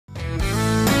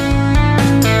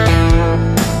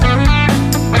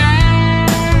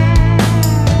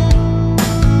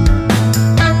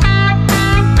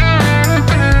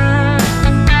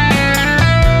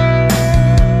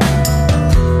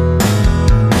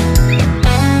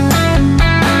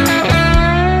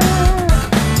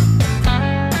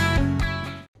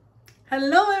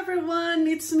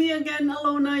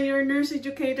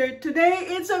Educator. Today,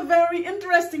 it's a very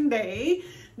interesting day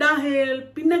dahil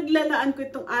pinaglalaan ko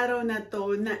itong araw na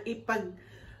to na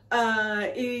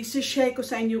i-share ko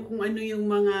sa inyo kung ano yung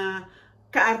mga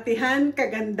kaartihan,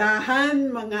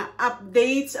 kagandahan, mga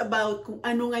updates about kung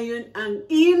ano ngayon ang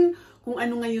kung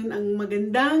ano ngayon ang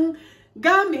magandang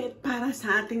gamit para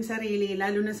sa ating sarili,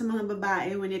 lalo na sa mga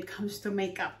babae when it comes to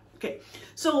makeup. Okay,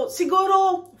 so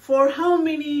siguro for how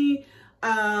many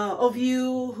of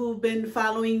you who've been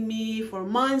following me for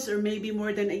months or maybe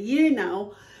more than a year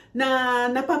now, na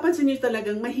napapansin niyo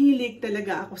talagang mahilig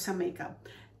talaga ako sa makeup.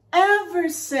 Ever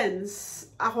since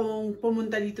akong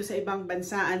pumunta dito sa ibang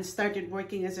bansa and started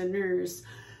working as a nurse,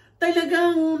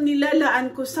 talagang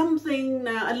nilalaan ko something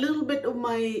na a little bit of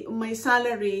my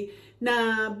salary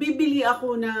na bibili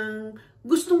ako ng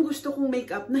gustong-gusto kong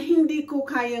makeup na hindi ko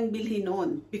kayang bilhin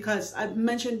noon. Because I've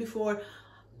mentioned before,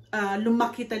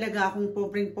 lumaki talaga akong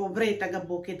pobreng-pobre,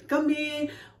 taga-bukid kami.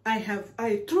 I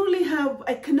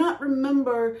cannot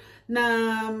remember na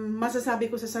masasabi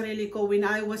ko sa sarili ko when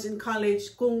I was in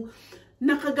college kung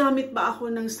nakagamit ba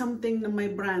ako ng something na may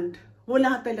brand.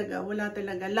 Wala talaga.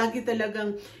 Lagi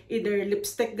talagang either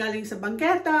lipstick galing sa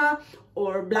bangketa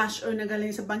or blush on na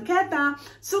galing sa bangketa.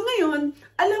 So ngayon,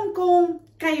 alam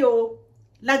kong kayo,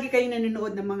 lagi kayo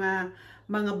nanonood ng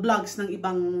mga vlogs ng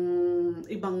ibang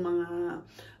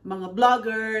mga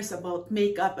vloggers about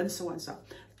makeup and so on. So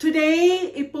today,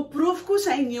 ipoproof ko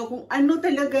sa inyo kung ano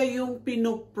talaga yung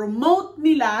pinopromote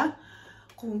nila,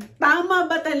 kung tama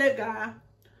ba talaga,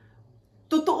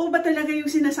 totoo ba talaga yung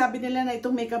sinasabi nila na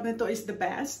itong makeup na ito is the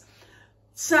best.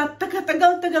 Sa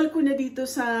tagal-tagal ko na dito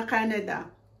sa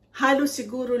Canada, halos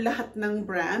siguro lahat ng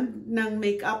brand ng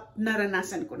makeup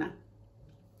naranasan ko na.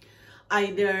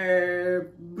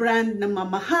 Either brand na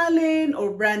mamahalin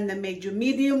or brand na medyo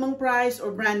medium ang price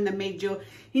or brand na medyo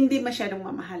hindi masyadong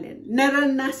mamahalin.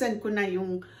 Naranasan ko na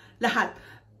yung lahat.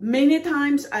 Many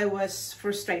times I was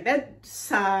frustrated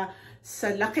sa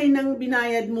laki ng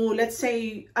binayad mo. Let's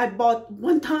say there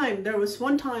was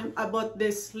one time I bought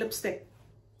this lipstick.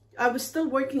 I was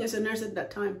still working as a nurse at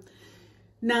that time.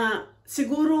 Na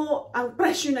siguro ang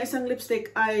presyo na isang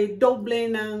lipstick ay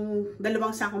doble ng 2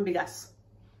 sakong bigas.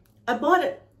 I bought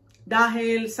it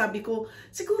dahil sabi ko,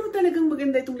 siguro talagang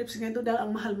maganda itong lipstick nito dahil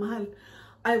ang mahal-mahal.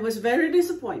 I was very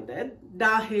disappointed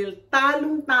dahil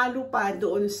talong-talo pa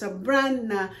doon sa brand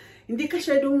na hindi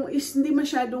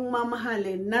masyadong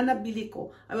mamahalin na nabili ko.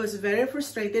 I was very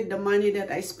frustrated the money that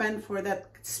I spent for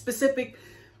that specific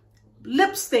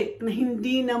lipstick na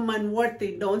hindi naman worth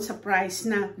it doon sa price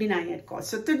na binayad ko.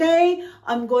 So today,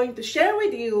 I'm going to share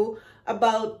with you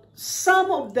about some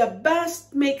of the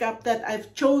best makeup that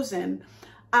I've chosen.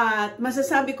 At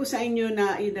masasabi ko sa inyo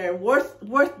na either worth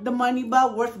the money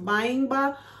ba, worth buying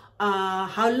ba,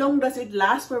 how long does it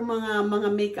last for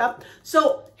mga makeup.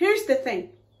 So here's the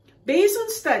thing. Based on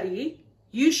study,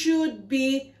 you should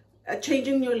be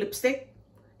changing your lipstick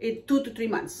in 2 to 3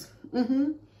 months.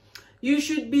 You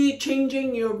should be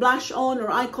changing your blush on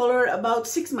or eye color about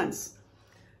 6 months.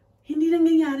 Hindi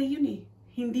nangyayari yun eh.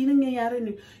 Hindi nangyayari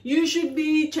yun. You should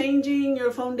be changing your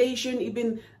foundation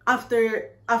even after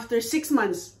 6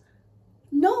 months.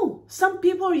 No, some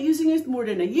people are using it more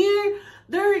than a year.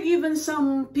 There are even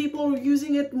some people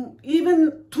using it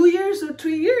even 2 years or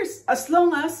 3 years. As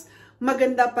long as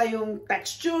maganda pa yung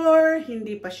texture,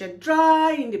 hindi pa siya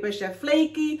dry, hindi pa siya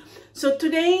flaky. So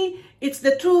today, it's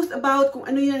the truth about kung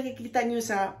ano yung nakikita nyo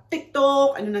sa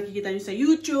TikTok, ano nakikita nyo sa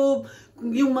YouTube,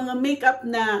 yung mga makeup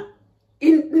na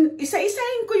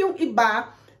isa-isahin ko yung iba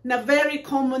na very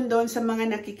common doon sa mga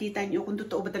nakikita nyo kung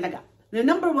totoo ba talaga. Now,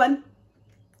 number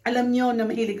 1, alam nyo na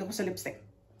mahilig ako sa lipstick.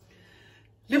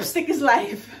 Lipstick is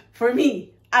life for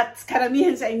me. At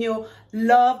karamihan sa inyo,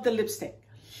 love the lipstick.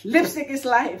 Lipstick is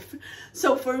life.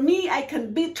 So for me, I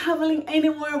can be traveling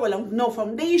anywhere, no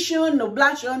foundation, no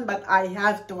blush on, but I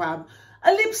have to have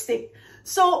a lipstick.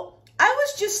 So I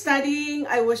was just studying,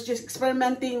 I was just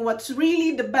experimenting what's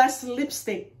really the best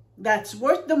lipstick that's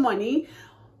worth the money,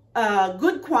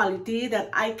 good quality that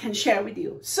I can share with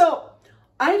you. So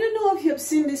I don't know if you've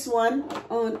seen this one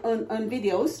on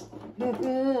videos.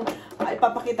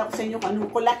 Ipapakita ko sa inyo kung anong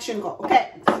collection ko.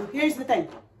 Okay, so here's the thing.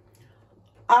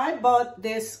 I bought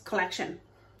this collection,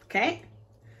 okay?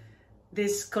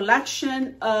 This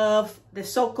collection of the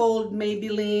so-called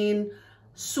Maybelline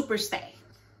Superstay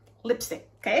lipstick,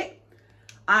 okay?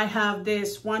 I have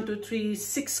this 1, 2, 3,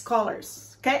 6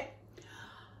 colors, okay?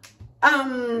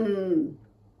 I'm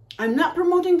not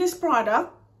promoting this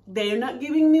product. They're not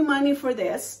giving me money for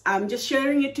this. I'm just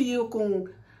sharing it to you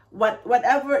kung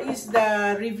whatever is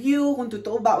the review, kung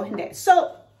totoo ba o hindi.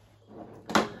 So,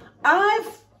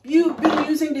 I've been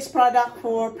using this product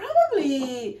for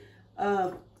probably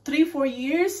 3-4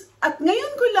 years. At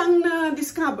ngayon ko lang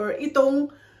na-discover itong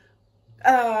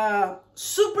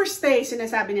Super Stay,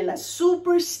 sinasabi nila.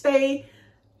 Super Stay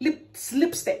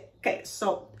lipstick. Okay,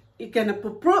 so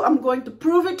I'm going to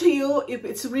prove it to you if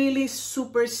it's really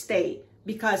Super Stay.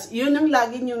 Because yun ang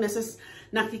lagi nyo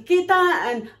nakikita,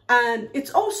 and it's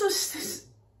also,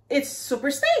 it's Super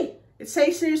Stay. It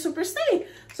says here Super Stay.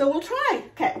 So we'll try.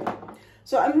 Okay.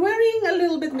 So I'm wearing a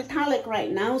little bit metallic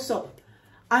right now. So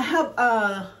I have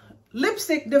a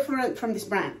lipstick different from this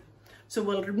brand. So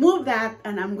we'll remove that,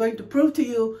 and I'm going to prove to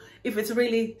you if it's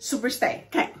really Super Stay.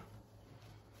 Okay.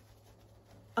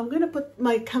 I'm going to put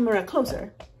my camera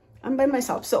closer. I'm by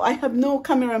myself, so I have no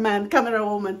cameraman, camera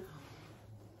woman.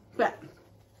 But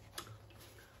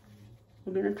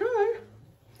we're going to turn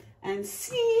and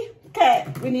see. Okay,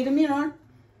 we need a mirror.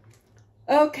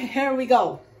 Okay, here we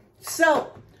go.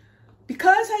 So,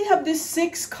 because I have this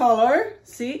 6 color,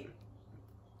 see,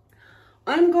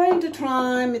 I'm going to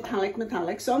try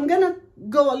metallic. So I'm going to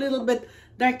go a little bit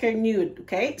darker nude,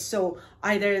 okay? So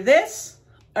either this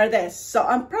or this. So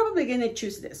I'm probably going to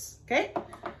choose this, okay?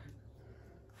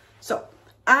 So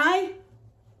I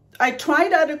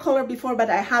tried the other color before, but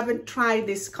I haven't tried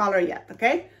this color yet,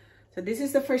 okay? So this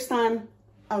is the first time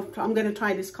I'm going to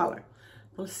try this color.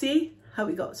 We'll see how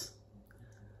it goes.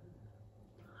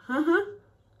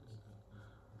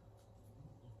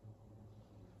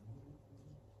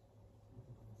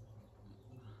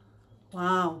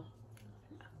 Wow.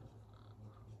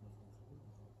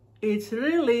 It's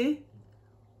really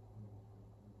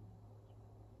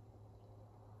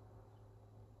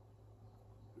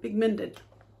pigmented.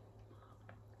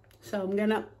 So I'm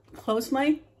gonna close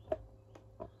my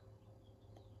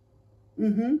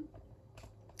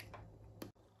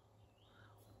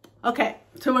Okay,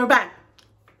 so we're back.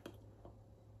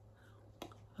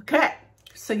 Okay,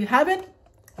 so you have it.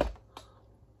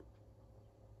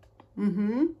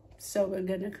 So we're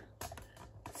gonna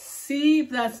see if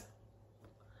that's,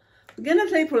 we're gonna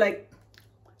play for like,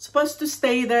 supposed to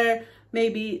stay there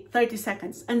maybe 30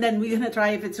 seconds, and then we're gonna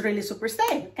try if it's really Super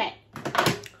Stay. Okay,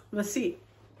 let's see.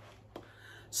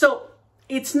 So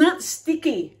it's not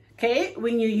sticky, okay?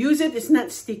 When you use it, it's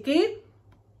not sticky.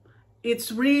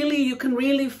 It's really, you can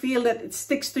really feel that it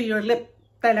sticks to your lip.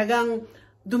 Talagang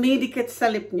dumidikit sa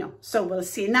lip nyo. So we'll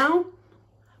see now.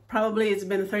 Probably it's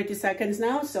been 30 seconds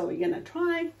now, so we're gonna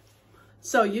try.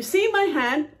 So you see my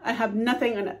hand, I have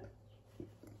nothing on it.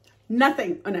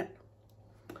 Nothing on it.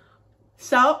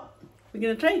 So we're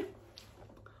gonna try.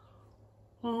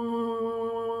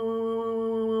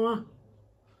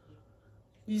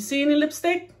 You see any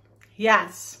lipstick?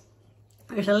 Yes,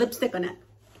 there's a lipstick on it.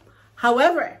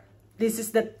 However, this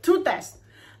is the true test.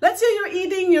 Let's say you're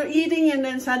eating, and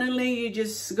then suddenly you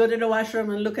just go to the washroom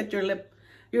and look at your lip.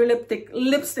 Your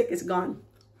lipstick is gone.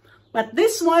 But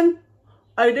this one,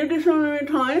 I did this one every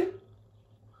time.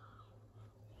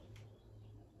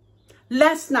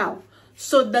 Less now.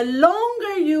 So the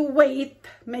longer you wait,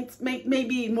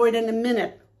 maybe more than a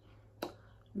minute,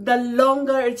 the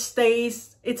longer it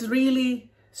stays. It's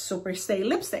really Super Stay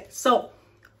lipstick. So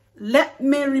let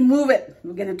me remove it.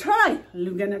 We're gonna try.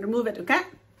 We're gonna remove it, okay?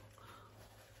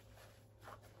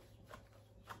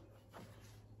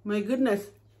 My goodness.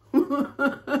 Oh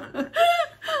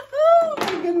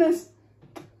my goodness.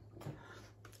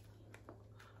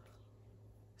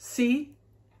 See?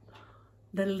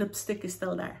 The lipstick is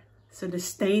still there. So the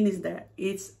stain is there.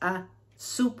 It's a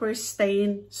Super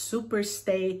Stay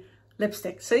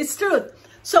lipstick. So it's true.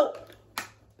 So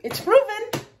it's proven.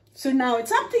 So now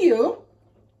it's up to you.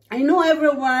 I know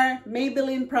everywhere,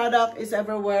 Maybelline product is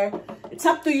everywhere. It's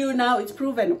up to you now. It's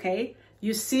proven, okay?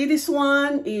 You see this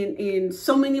one in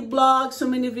so many blogs, so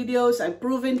many videos. I've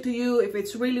proven to you if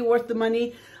it's really worth the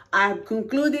money. I've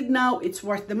concluded now it's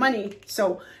worth the money.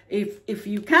 So if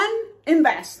you can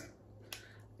invest,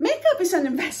 makeup is an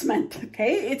investment,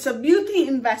 okay? It's a beauty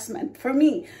investment for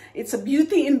me. It's a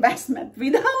beauty investment.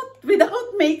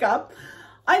 Without makeup,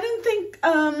 I don't think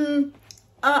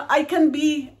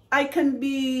I can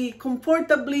be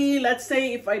comfortably, let's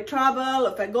say if I travel,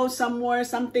 if I go somewhere,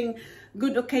 something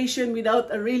good occasion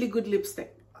without a really good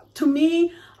lipstick. To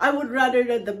me, I would rather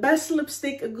get the best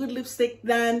lipstick, a good lipstick,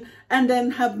 and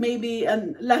then have maybe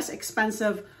a less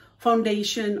expensive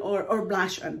foundation or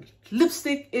blush on.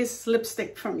 Lipstick is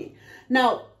lipstick for me.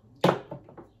 Now,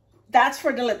 that's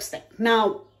for the lipstick.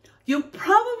 Now, you've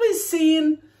probably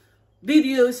seen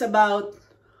videos about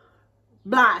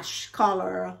blush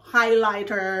color,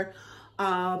 highlighter,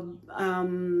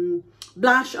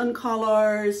 blush on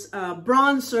colors,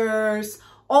 bronzers,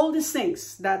 all these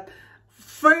things that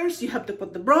first you have to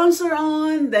put the bronzer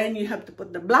on, then you have to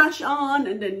put the blush on,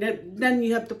 and then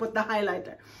you have to put the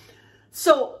highlighter.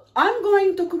 So I'm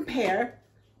going to compare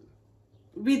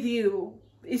with you,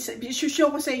 show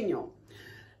ko sa inyo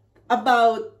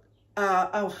about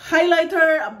a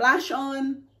highlighter, a blush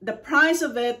on, the price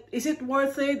of it. Is it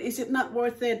worth it? Is it not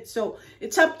worth it? So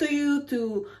it's up to you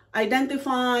to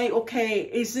identify, okay,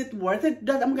 is it worth it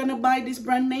that I'm gonna buy this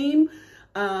brand name?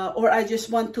 Or I just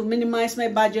want to minimize my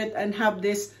budget and have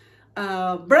this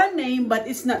brand name, but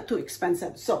it's not too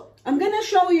expensive. So I'm gonna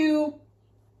show you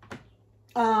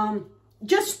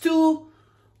just two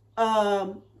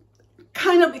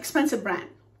kind of expensive brand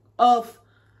of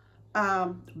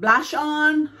blush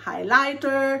on,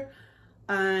 highlighter,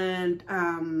 and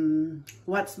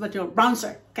what's your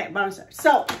bronzer. Okay, bronzer.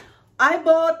 So I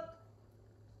bought,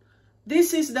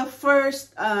 this is the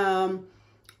first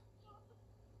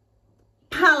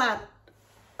palette,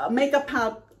 makeup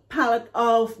palette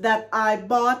of that I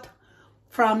bought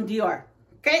from Dior.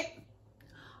 Okay,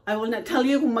 I will not tell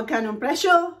you kung magkano ang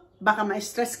presyo, baka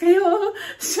ma-stress kayo.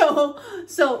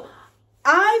 So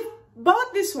I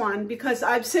bought this one because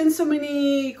I've seen so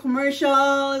many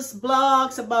commercials,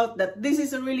 blogs about that this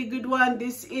is a really good one,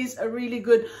 this is a really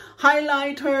good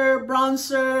highlighter,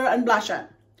 bronzer, and blusher.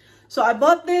 So I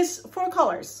bought this 4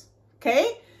 colors.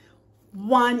 Okay,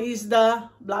 one is the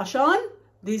blush on,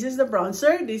 this is the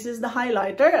bronzer, this is the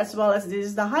highlighter, as well as this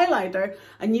is the highlighter,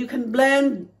 and you can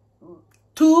blend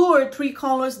 2 or 3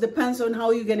 colors, depends on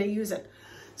how you're gonna use it.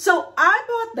 So I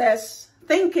bought this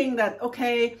thinking that,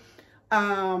 okay,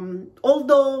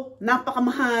 although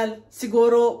napakamahal,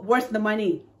 siguro worth the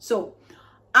money. So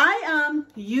I am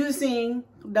using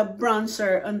the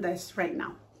bronzer on this right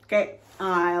now. Okay,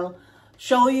 I'll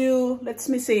show you. Let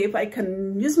me see if I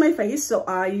can use my face. So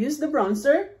I use the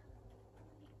bronzer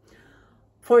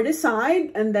for the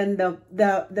side, and then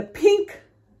the pink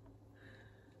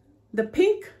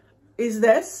is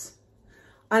this,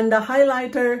 and the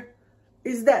highlighter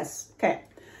is this. Okay,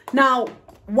 now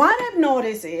what I've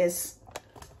noticed is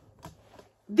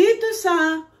dito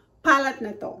sa palette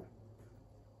na to,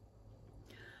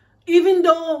 even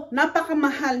though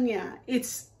napakamahal niya,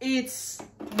 it's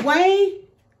way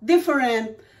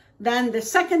different than the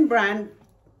second brand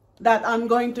that I'm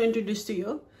going to introduce to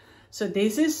you. So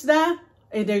this is the,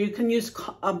 either you can use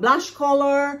a blush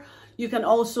color, you can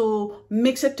also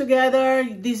mix it together.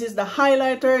 This is the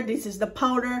highlighter, this is the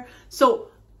powder. So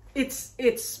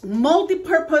it's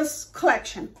multi-purpose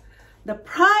collection. The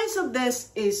price of this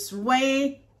is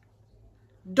way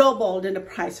double than the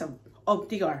price of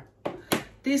Dior.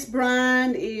 This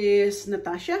brand is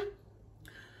Natasha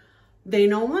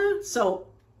Denoma. So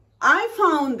I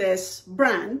found this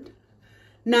brand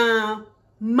na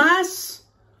mas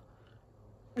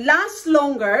last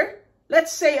longer.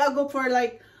 Let's say I'll go for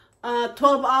like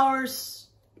 12 hours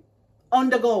on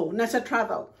the go, nasa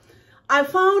travel. I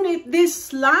found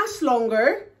this lasts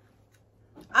longer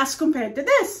as compared to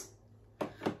this.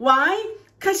 Why?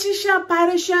 Kasi siya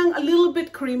para siyang a little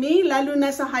bit creamy, lalo na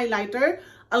sa highlighter,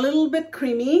 a little bit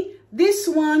creamy. This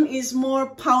one is more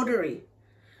powdery.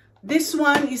 This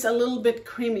one is a little bit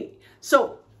creamy.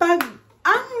 So, pag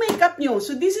ang makeup nyo,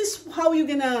 so this is how you're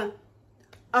gonna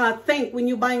think when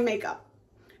you're buying makeup.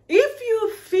 If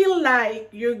you feel like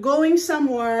you're going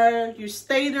somewhere, you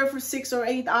stay there for 6 or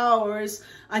 8 hours,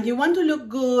 and you want to look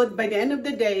good by the end of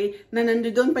the day, na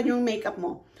nandoon pa yung makeup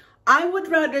mo, I would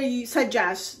rather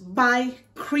suggest buy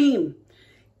cream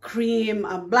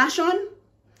blush on,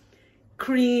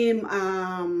 cream,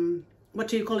 what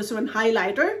do you call this one,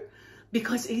 highlighter,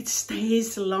 because it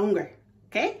stays longer.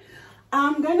 Okay,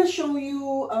 I'm gonna show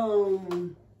you.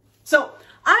 So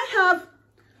I have.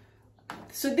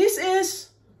 So this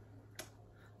is.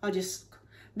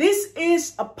 This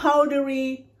is a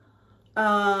powdery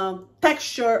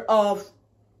texture of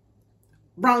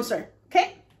bronzer.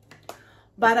 Okay.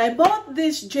 But I bought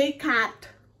this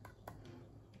J-Cat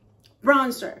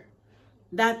bronzer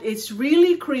that is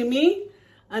really creamy,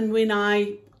 and when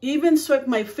I even swipe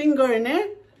my finger in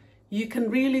it, you can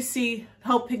really see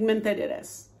how pigmented it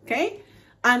is. Okay,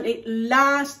 and it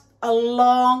lasts a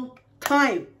long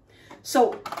time.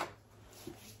 So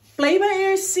play by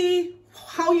ear, see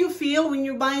how you feel when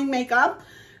you're buying makeup.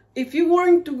 If you're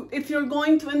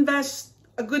going to invest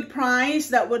a good price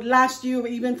that would last you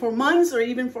even for months or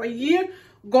even for a year,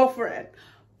 go for it.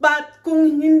 But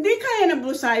kung hindi kaya na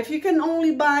blusay, if you can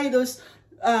only buy those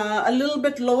a little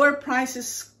bit lower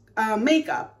prices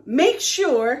makeup, make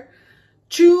sure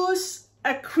choose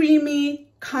a creamy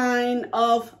kind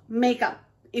of makeup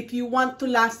if you want to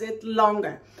last it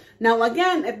longer. Now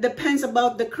again, it depends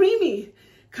about the creamy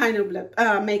kind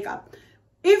of makeup.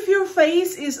 if your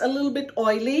face is a little bit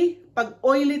oily, pag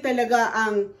oily talaga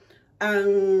ang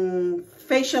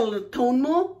facial tone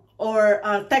mo or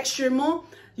texture mo,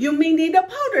 you may need a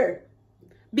powder.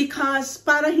 Because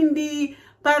para hindi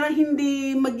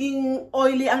maging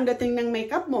oily ang dating ng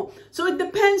makeup mo. So it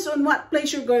depends on what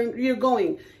place you're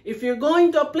going. If you're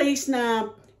going to a place na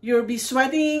you'll be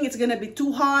sweating, it's gonna be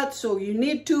too hot, so you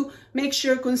need to make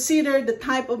sure, consider the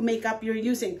type of makeup you're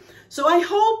using. So I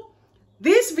hope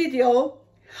this video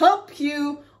helped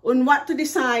you on what to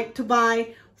decide to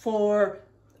buy for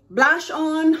blush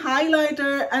on,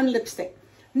 highlighter, and lipstick.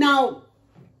 Now,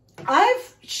 I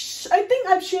think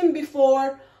I've shown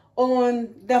before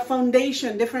on the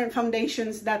foundation, different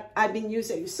foundations that I've been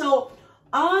using. So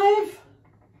what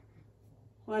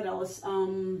else?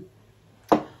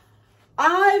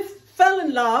 I fell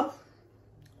in love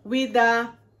with the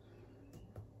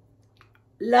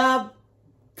Love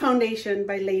Foundation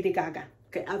by Lady Gaga.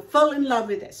 Okay, I fell in love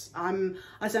with this.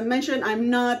 As I mentioned,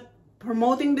 I'm not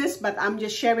promoting this, but I'm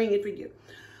just sharing it with you.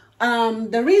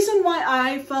 The reason why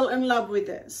I fell in love with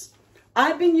this,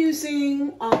 I've been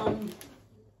using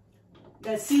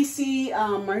the CC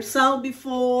Marcel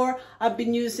before. I've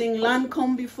been using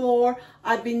Lancome before.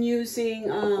 I've been using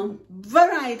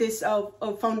varieties of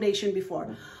foundation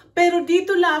before. Pero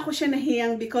dito lang ako siya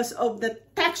nahiyang because of the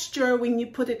texture when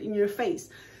you put it in your face.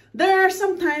 There are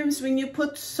sometimes when you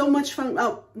put so much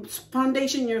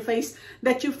foundation in your face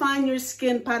that you find your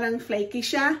skin parang flaky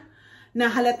siya, na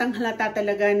halatang halata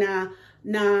talaga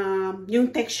na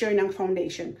yung texture ng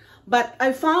foundation. But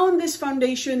I found this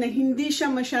foundation na hindi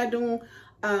siya masyadong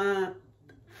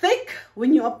thick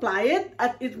when you apply it,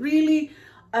 at it really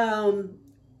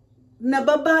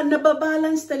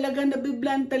nababalance talaga,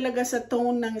 nabiblend talaga sa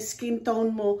tone ng skin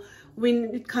tone mo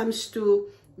when it comes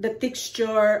to the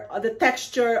texture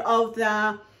of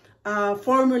the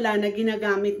formula na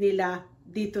ginagamit nila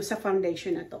dito sa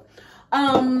foundation na to.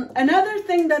 Another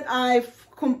thing that I've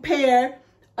compared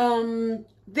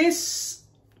this,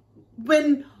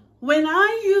 when I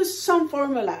use some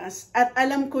formulas at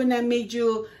alam ko na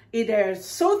medyo either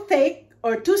so thick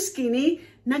or too skinny,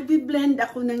 nagbi-blend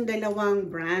ako ng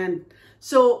dalawang brand.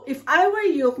 So, if I were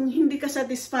you, kung hindi ka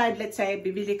satisfied, let's say,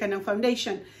 bibili ka ng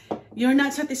foundation, you're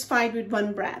not satisfied with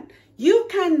one brand, you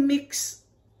can mix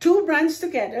two brands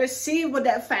together, see what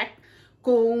the effect,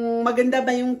 kung maganda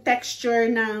ba yung texture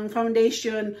ng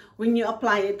foundation when you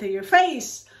apply it to your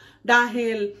face.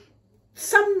 Dahil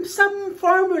some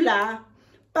formula,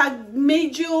 pag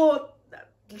medyo,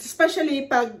 especially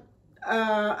pag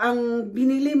ang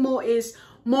binili mo is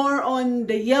more on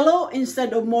the yellow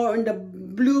instead of more on the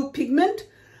blue pigment,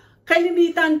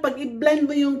 kalimitan pag i-blend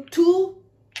mo yung two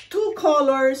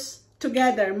colors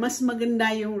together, mas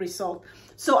maganda yung result.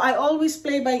 So I always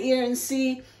play by ear and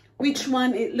see which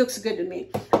one it looks good to me.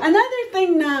 Another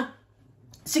thing na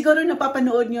siguro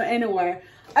napapanood nyo anywhere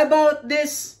about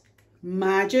this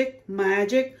magic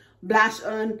blush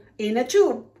on in a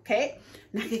tube, okay?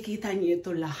 Nakikita niyo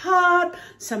ito lahat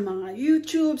sa mga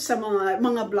YouTube, sa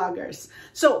mga bloggers.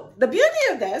 So, the beauty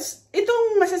of this,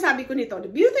 itong masasabi ko nito,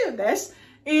 the beauty of this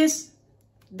is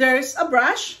there's a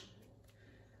brush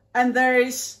and there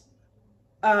is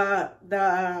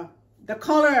the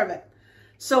color of it.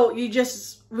 So, you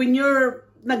just, when you're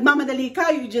nagmamadali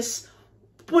ka, you just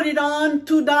put it on,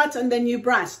 2 dots, and then you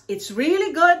brush. It's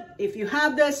really good. If you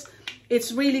have this,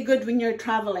 it's really good when you're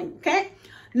traveling, okay?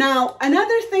 Now,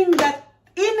 another thing that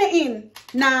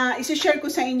na isi-share ko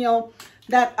sa inyo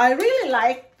that I really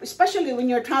like, especially when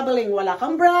you're traveling, wala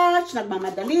kang brush,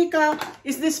 nagmamadali ka,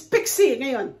 is this pixie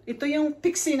ngayon. Ito yung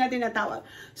pixie na tinatawag.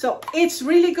 So, it's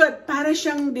really good. Para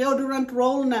siyang deodorant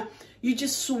roll na you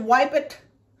just swipe it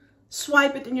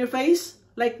in your face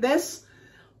like this.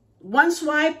 One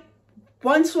swipe,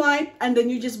 and then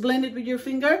you just blend it with your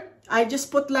finger. I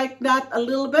just put like that a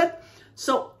little bit.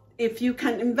 So, if you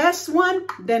can invest one,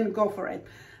 then go for it.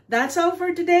 That's all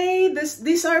for today.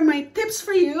 These are my tips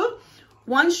for you.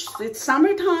 Once it's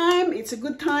summertime, it's a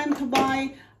good time to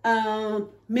buy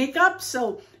makeup.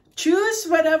 So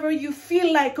choose whatever you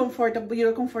feel like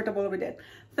you're comfortable with it.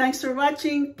 Thanks for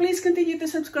watching. Please continue to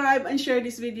subscribe and share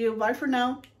this video. Bye for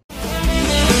now.